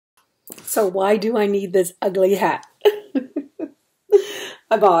So why do I need this ugly hat?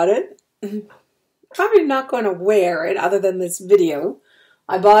 I bought it. Probably not going to wear it other than this video.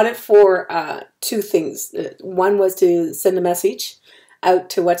 I bought it for two things. One was to send a message out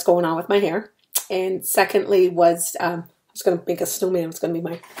to what's going on with my hair. And secondly was, I was going to make a snowman. It's going to be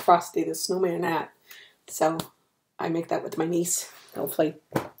my Frosty the Snowman hat. So I make that with my niece. Hopefully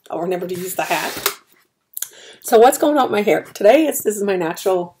I'll remember to use the hat. So what's going on with my hair? Today, this is my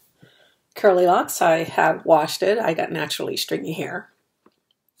natural curly locks. I have washed it. I got naturally stringy hair.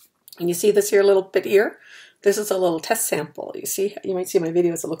 And you see this here little bit here? This is a little test sample. You see, you might see my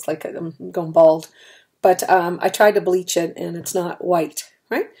videos, it looks like I'm going bald. But I tried to bleach it and it's not white,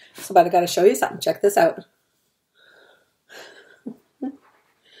 right? So, but I got to show you something. Check this out.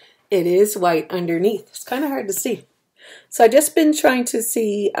 It is white underneath. It's kind of hard to see. So I just been trying to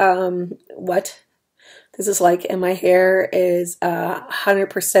see what this is like, and my hair is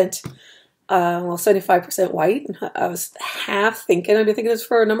 100%, well, 75% white. I was half thinking, I've been thinking this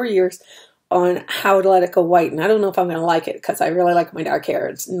for a number of years, on how to let it go white. And I don't know if I'm going to like it because I really like my dark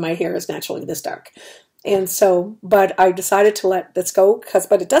hair. My hair is naturally this dark. And so, but I decided to let this go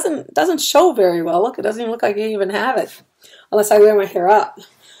but it doesn't show very well. Look, it doesn't even look like I even have it unless I wear my hair up.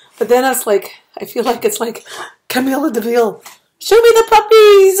 But then I was like, I feel like it's like Camilla DeVille, show me the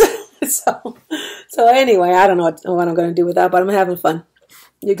puppies. So anyway, I don't know what I'm going to do with that, but I'm having fun.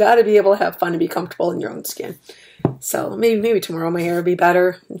 You got to be able to have fun and be comfortable in your own skin. So maybe tomorrow my hair will be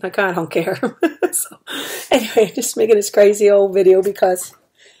better. Like, I don't care. So anyway, just making this crazy old video because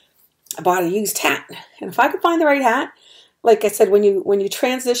I bought a used hat. And if I could find the right hat, like I said, when you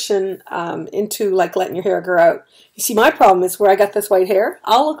transition into like letting your hair grow out, you see my problem is where I got this white hair,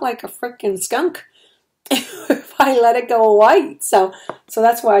 I'll look like a freaking skunk if I let it go white. So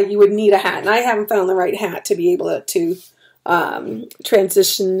that's why you would need a hat. And I haven't found the right hat to be able to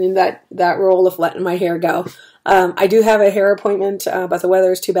transition in that role of letting my hair go. I do have a hair appointment, but the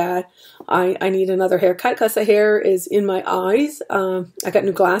weather is too bad. I need another haircut because the hair is in my eyes. I got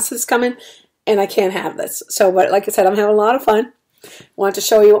new glasses coming, and I can't have this. So, but like I said, I'm having a lot of fun. Want to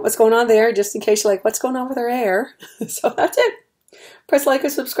show you what's going on there, just in case you're like, what's going on with her hair? So that's it. Press like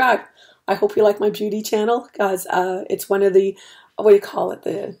and subscribe. I hope you like my beauty channel because it's one of the, what do you call it,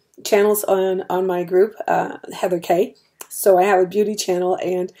 the channels on my group, Heather Kaye. So I have a beauty channel,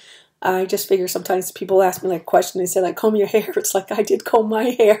 and I just figure sometimes people ask me like questions. They say like, comb your hair. It's like, I did comb my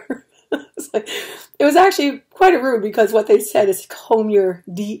hair. It was actually quite rude because what they said is comb your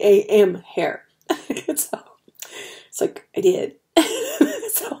DAM hair. So it's like, I did.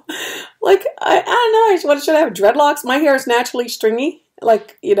 So like, I don't know. What should I have? Dreadlocks? My hair is naturally stringy,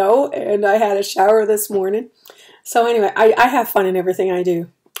 like, you know, and I had a shower this morning. So anyway, I have fun in everything I do.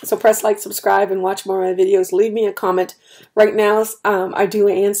 So press like, subscribe, and watch more of my videos. Leave me a comment. Right now, I do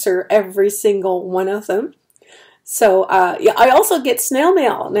answer every single one of them. So, yeah, I also get snail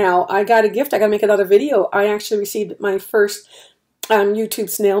mail. Now, I got a gift. I got to make another video. I actually received my first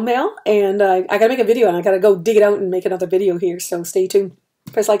YouTube snail mail, and I got to make a video, and I got to go dig it out and make another video here. So stay tuned.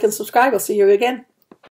 Press like and subscribe. I'll see you again.